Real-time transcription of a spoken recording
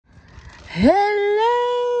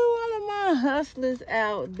Hello, all of my hustlers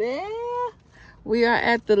out there. We are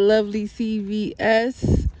at the lovely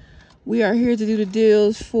CVS. We are here to do the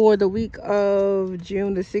deals for the week of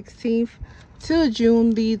June the 16th to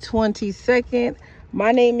June the 22nd.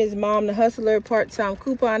 My name is MomThaHustler, part-time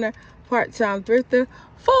couponer, part-time thrifter,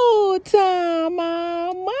 full-time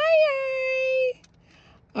mom.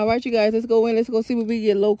 All right, you guys, let's go in. Let's go see what we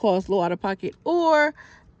get low cost, low out of pocket, or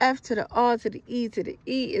F to the R to the E to the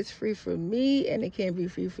E. It's free for me, and it can be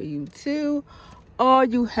free for you too. All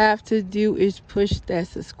you have to do is push that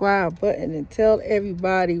subscribe button and tell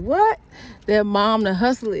everybody what? That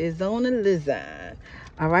MomThaHustler is on the design.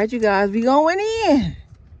 All right, you guys, we going in.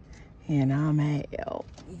 And I'm out.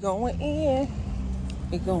 We going in.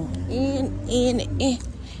 We going in,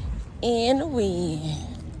 win.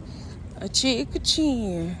 A cheer.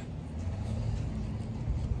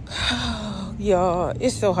 Y'all,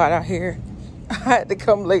 it's so hot out here. I had to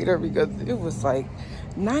come later because it was like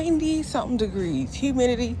 90 something degrees.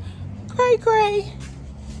 Humidity, cray.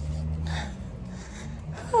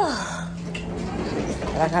 But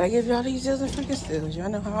I gotta give y'all these deals and freaking steals. Y'all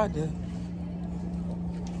know how I do.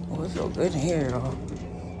 Oh, it feels good in here, y'all.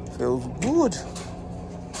 Feels good.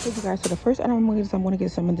 Okay, you guys, so the first item I'm gonna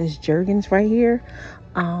get some of this Jergens right here.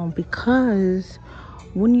 Because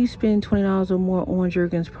when you spend $20 or more on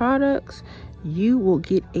Jergens products, you will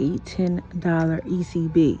get a $10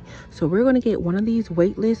 ECB. So we're going to get one of these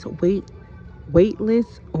weightless wet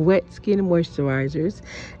skin moisturizers,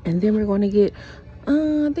 and then we're going to get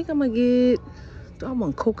I think I'm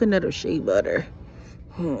on coconut or shea butter.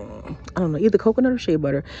 I don't know, either coconut or shea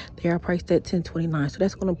butter. They are priced at $10.29, so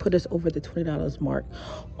that's going to put us over the $20 mark.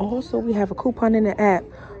 Also, we have a coupon in the app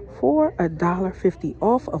for $1.50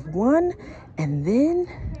 off of one. And then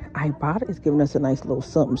Ibotta is giving us a nice little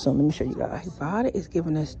something. Let me show you guys. Ibotta is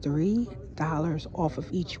giving us $3 off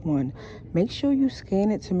of each one. Make sure you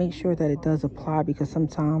scan it to make sure that it does apply, because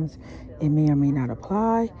sometimes it may or may not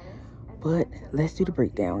apply. But let's do the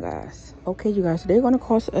breakdown, guys. Okay, you guys, so they're going to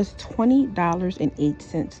cost us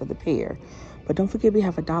 $20.08 for the pair. But don't forget, we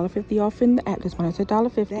have $1.50 off in the app. This one is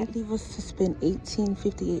 $1.50. That leaves us to spend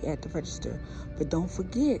 $18.58 at the register. But don't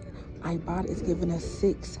forget, Ibotta is giving us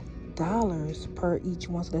 $6 per each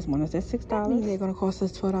one, so that's minus that $6. They're going to cost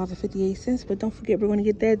us $12.58, but don't forget, we're going to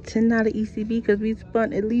get that $10 ECB because we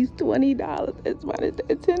spent at least $20. That's minus that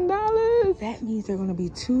 $10. That means they're going to be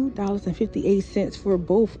 $2.58 for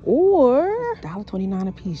both, or $1.29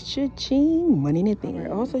 a piece. Cha-ching, money in the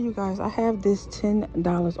thing. Also, you guys, I have this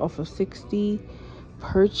 $10 off of 60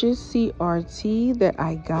 purchase CRT that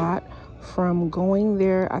I got from going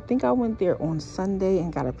there. I think I went there on Sunday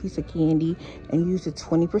and got a piece of candy and used the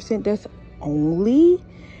 20% that's only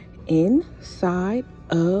inside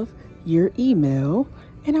of your email.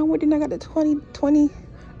 And I went and I got the 20.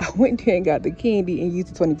 I went there and got the candy and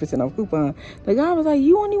used the 20% off coupon. The guy was like,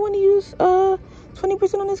 "You only want to use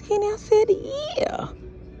 20% on this candy?" I said, "Yeah,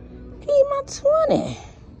 give me my 20."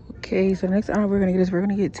 Okay, so the next item we're gonna get is we're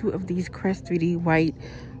gonna get 2 of these Crest 3D White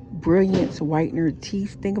Brilliance Whitener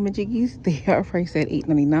Teeth thingamajiggies. They are priced at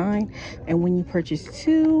 $8.99, and when you purchase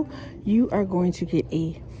 2, you are going to get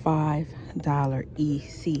a $5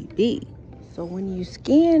 ECB. So when you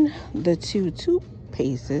scan the 2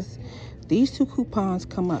 toothpastes, these 2 coupons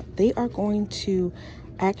come up. They are going to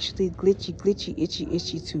actually glitchy,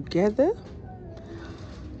 itchy together,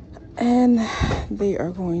 and they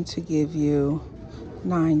are going to give you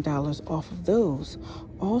 $9 off of those.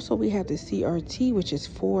 Also, we have the CRT, which is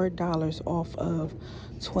 $4 off of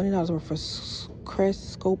 $20 worth of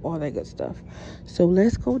Crest, Scope, all that good stuff. So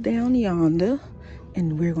let's go down yonder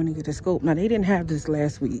and we're going to get a Scope. Now, they didn't have this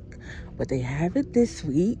last week, but they have it this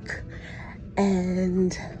week.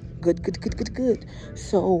 And good.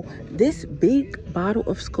 So this big bottle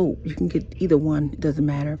of Scope, you can get either one, it doesn't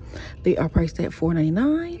matter. They are priced at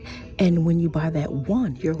 $4.99, and when you buy that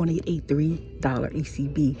one, you're going to get a $3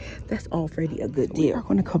 ECB. That's already a good deal. We're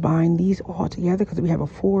going to combine these all together because we have a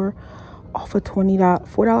 $4 off of $20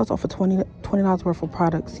 off of $20 worth of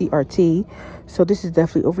product CRT. So this is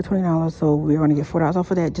definitely over $20. So we're going to get $4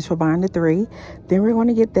 off of that just for buying the 3. Then we're going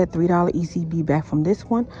to get that $3 ECB back from this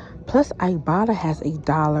one. Plus, Ibotta has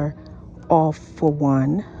 $1 off for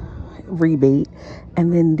one rebate,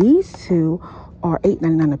 and then these 2 are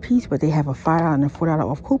 $8.99 a piece, but they have a $5 and a $4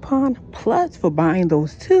 off coupon. Plus, for buying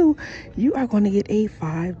those 2, you are going to get a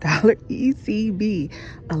 $5 ECB.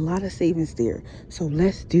 A lot of savings there. So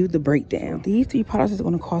let's do the breakdown. These 3 products is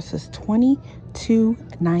going to cost us $22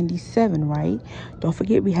 $2.97, right? Don't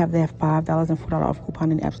forget we have that $5 and $4 off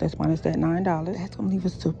coupon in the app, so that's minus that $9. That's gonna leave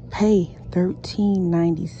us to pay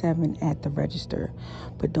 $13.97 at the register.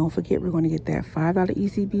 But don't forget, we're gonna get that $5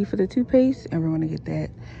 ECB for the toothpaste, and we're gonna get that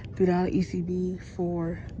 $3 ECB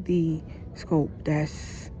for the scope.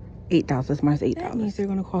 That's $8. That's minus $8. That means they're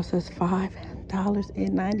gonna cost us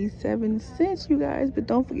 $5.97, you guys. But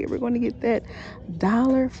don't forget, we're going to get that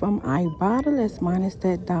dollar from Ibotta. Let's minus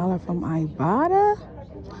that dollar from Ibotta.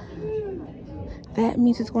 That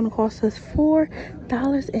means it's going to cost us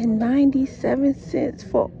 $4.97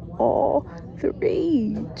 for all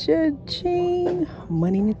three. Cha-ching.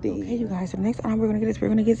 Money in the thing. Okay, you guys, the next item we're going to get is we're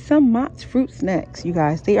going to get some Mott's fruit snacks. You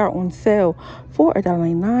guys, they are on sale for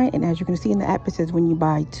 $1.99. And as you can see in the app, it says when you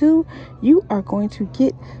buy two, you are going to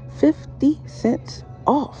get 50 cents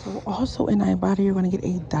off. Also in Ibotta, you're going to get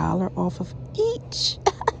 $1 off of each.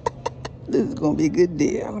 This is going to be a good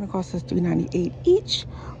deal. It's going to cost us $3.98 each.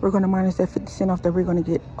 We're going to minus that 50 cents off that we're going to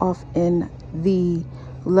get off in the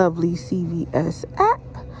lovely CVS app.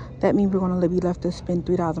 That means we're going to be left to spend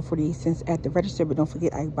 $3.48 at the register. But don't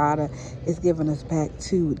forget, Ibotta is giving us back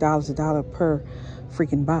 $2 per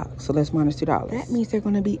freaking box. So let's minus $2. That means they're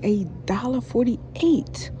going to be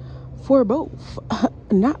 $1.48 for both.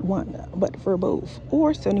 Not one, but for both.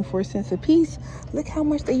 Or 74 cents a piece. Look how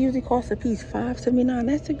much they usually cost a piece. $5.79.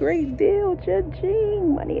 That's a great deal.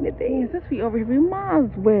 Cha-ching. Money in the thing. Since we over here, we might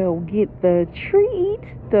as well get the treat.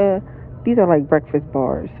 These are like breakfast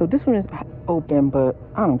bars. So this one is open, but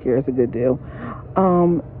I don't care. It's a good deal.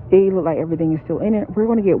 It look like everything is still in it. We're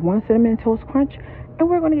going to get one cinnamon toast crunch, and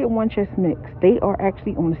we're going to get one chest mix. They are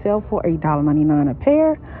actually on sale for $1.99 a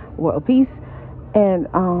pair, or a piece. And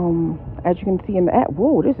as you can see in the app,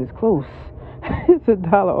 whoa, this is close. It's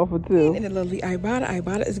 $1 off of two. And the lovely Ibotta.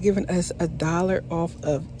 Ibotta is giving us $1 off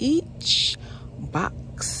of each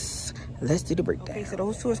box. Let's do the breakdown. Okay, so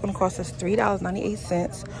those two is going to cost us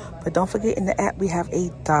 $3.98. But don't forget, in the app, we have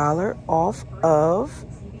 $1 off of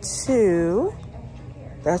two.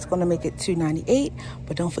 That's going to make it $2.98.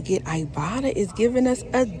 But don't forget, Ibotta is giving us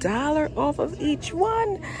 $1 off of each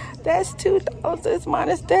one. That's $2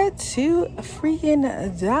 minus that $2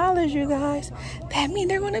 freaking dollars, you guys. That means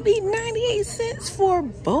they're going to be 98 cents for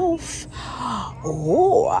both.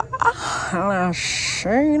 Oh, la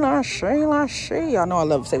shay. Y'all know I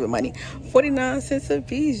love saving money. 49 cents a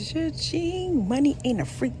piece. Cha-ching. Money ain't a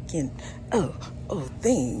freaking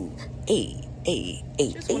thing.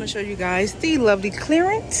 Just want to show you guys the lovely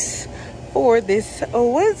clearance for this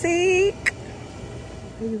week.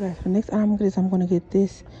 Hey, you guys, for next item I'm going to get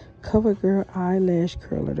this CoverGirl eyelash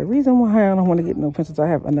curler. The reason why I don't want to get no pencils, I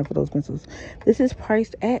have enough of those pencils. This is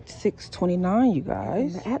priced at $6.29, you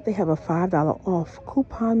guys. In the app, they have a $5 off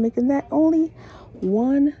coupon, making that only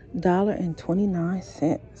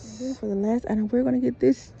 $1.29. For the last item, we're going to get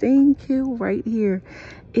this stain kill right here.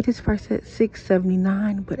 It is priced at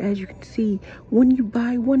 $6.79, but as you can see, when you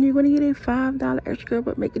buy one, you're going to get a $5 extra,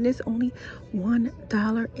 but making this only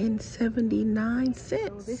 $1.79. So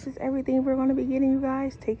this is everything we're going to be getting, you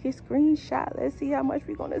guys. Take your screenshot. Let's see how much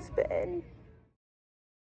we're going to spend.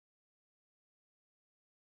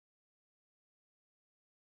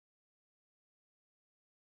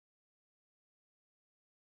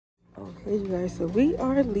 Okay, you guys, so we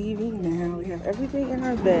are leaving now. We have everything in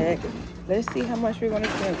our bag. Let's see how much we're going to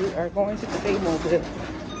spend. We are going to the Mobile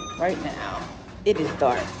right now. It is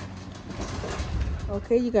dark.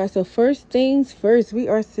 Okay, you guys, so first things first, we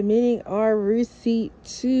are submitting our receipt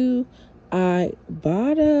to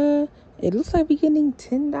Ibotta. It looks like we're getting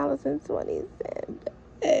 $10.20.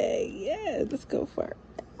 Hey, yeah, let's go for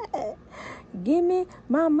it. Give me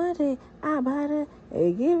my money, Ibotta.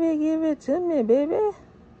 Hey, give it to me, baby.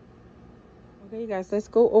 Okay, you guys, let's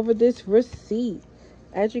go over this receipt.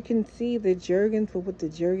 As you can see, the Jergens, for what the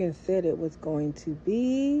Jergens said it was going to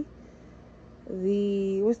be.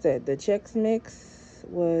 The Chex Mix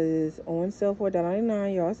was on sale for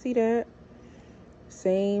 $1.99. Y'all see that?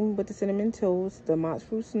 Same with the cinnamon toast. The Mott's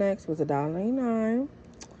fruit snacks was $1.99.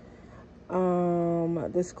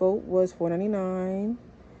 The scope was $4.99.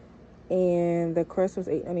 And the crust was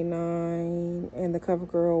 $8.99. And the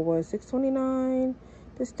CoverGirl was $6.29.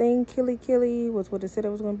 The stain Killy was what it said it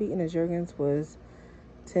was going to be, and the Jergens was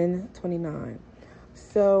 $10.29.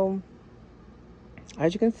 So,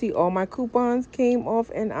 as you can see, all my coupons came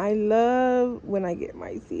off, and I love when I get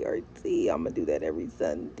my CRT. I'm going to do that every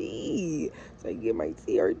Sunday. So I get my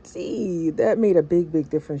CRT. That made a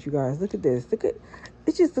big difference, you guys. Look at this. It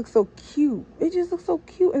just looks so cute. It just looks so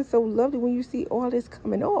cute and so lovely when you see all this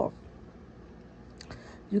coming off.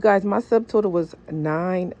 You guys, my subtotal was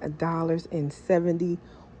 $9.71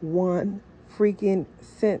 freaking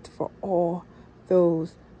cent for all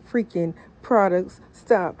those freaking products.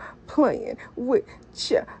 Stop playing with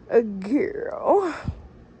your girl.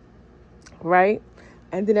 Right?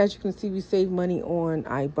 And then as you can see, we save money on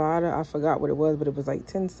Ibotta. I forgot what it was, but it was like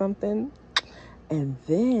 10 something. And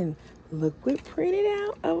then look what printed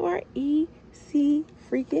out of our EC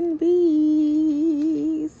freaking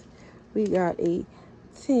B's. We got a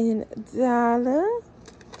 $10.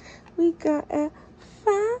 We got a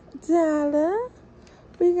 $5.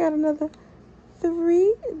 We got another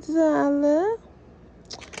 $3.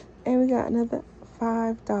 And we got another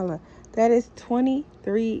 $5. That is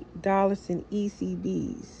 $23 in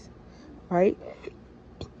ECBs, right?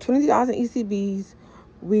 $23 in ECBs.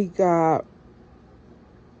 We got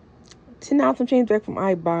 10 some change back from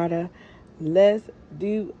Ibotta. Let's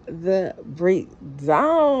do the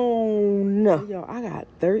breakdown. Yo, I got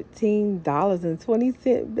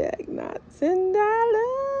 $13.20 back, not $10.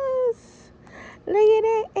 Look at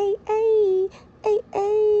that. Ay.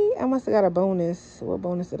 I must have got a bonus. What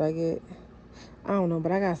bonus did I get? I don't know,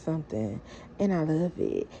 but I got something. And I love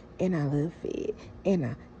it. And I love it. And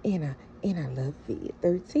I love it.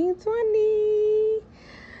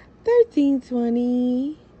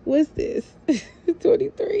 $13.20. What's this?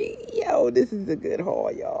 23. Yo, this is a good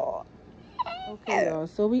haul, y'all. Okay, y'all.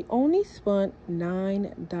 So we only spent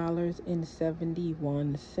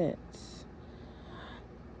 $9.71.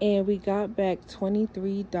 And we got back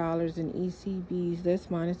 $23 in ECBs. Let's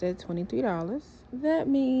minus that $23. That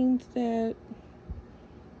means that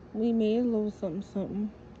we made a little something.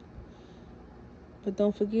 But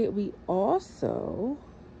don't forget, we also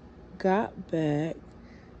got back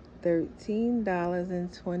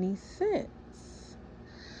 $13.20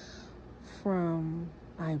 from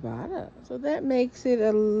Ibotta. So that makes it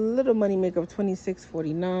a little money maker of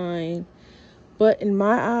 $26.49. But in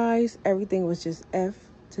my eyes, everything was just F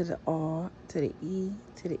to the R to the E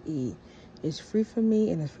to the E. It's free for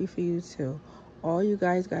me and it's free for you too. All you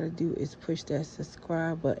guys got to do is push that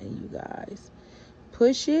subscribe button, you guys.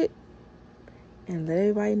 Push it and let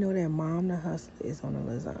everybody know that Mom the Hustler is on the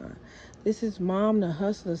lasagna. This is Mom the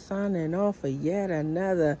Hustler signing off for yet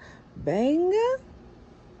another banger.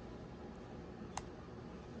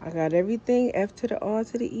 I got everything F to the R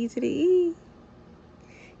to the E to the E.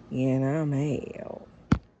 And I'm out.